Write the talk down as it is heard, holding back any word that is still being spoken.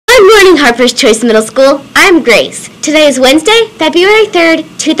Harper's Choice Middle School. I'm Grace. Today is Wednesday, February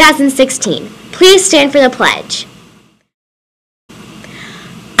 3rd, 2016. Please stand for the pledge.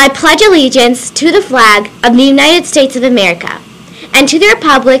 I pledge allegiance to the flag of the United States of America and to the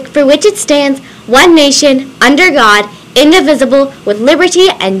republic for which it stands, one nation, under God, indivisible, with liberty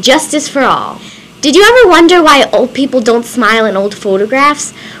and justice for all. Did you ever wonder why old people don't smile in old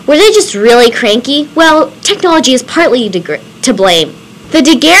photographs? Were they just really cranky? Well, technology is partly to blame. The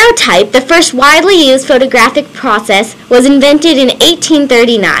daguerreotype, the first widely used photographic process, was invented in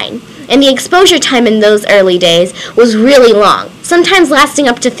 1839, and the exposure time in those early days was really long, sometimes lasting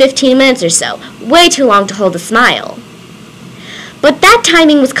up to 15 minutes or so, way too long to hold a smile. But that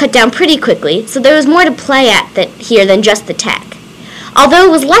timing was cut down pretty quickly, so there was more to play at here than just the tech. Although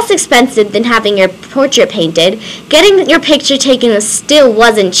it was less expensive than having your portrait painted, getting your picture taken still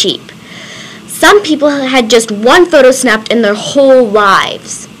wasn't cheap. Some people had just one photo snapped in their whole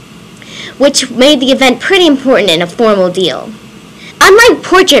lives, which made the event pretty important and a formal deal. Unlike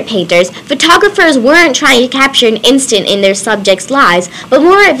portrait painters, photographers weren't trying to capture an instant in their subjects' lives, but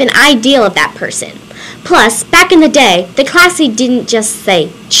more of an ideal of that person. Plus, back in the day, the classy didn't just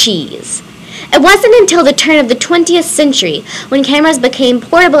say cheese. It wasn't until the turn of the 20th century, when cameras became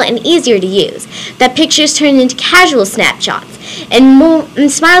portable and easier to use, that pictures turned into casual snapshots,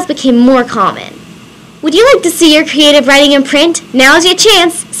 and smiles became more common. Would you like to see your creative writing in print? Now's your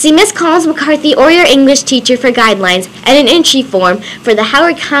chance! See Miss Collins McCarthy or your English teacher for guidelines and an entry form for the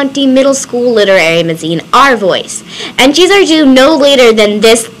Howard County Middle School Literary Magazine, Our Voice. Entries are due no later than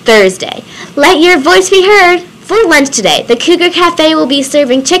this Thursday. Let your voice be heard! For lunch today, the Cougar Cafe will be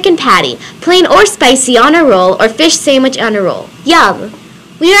serving chicken patty, plain or spicy on a roll, or fish sandwich on a roll. Yum!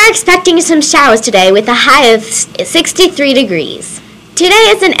 We are expecting some showers today with a high of 63 degrees. Today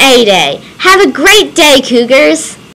is an A day. Have a great day, Cougars!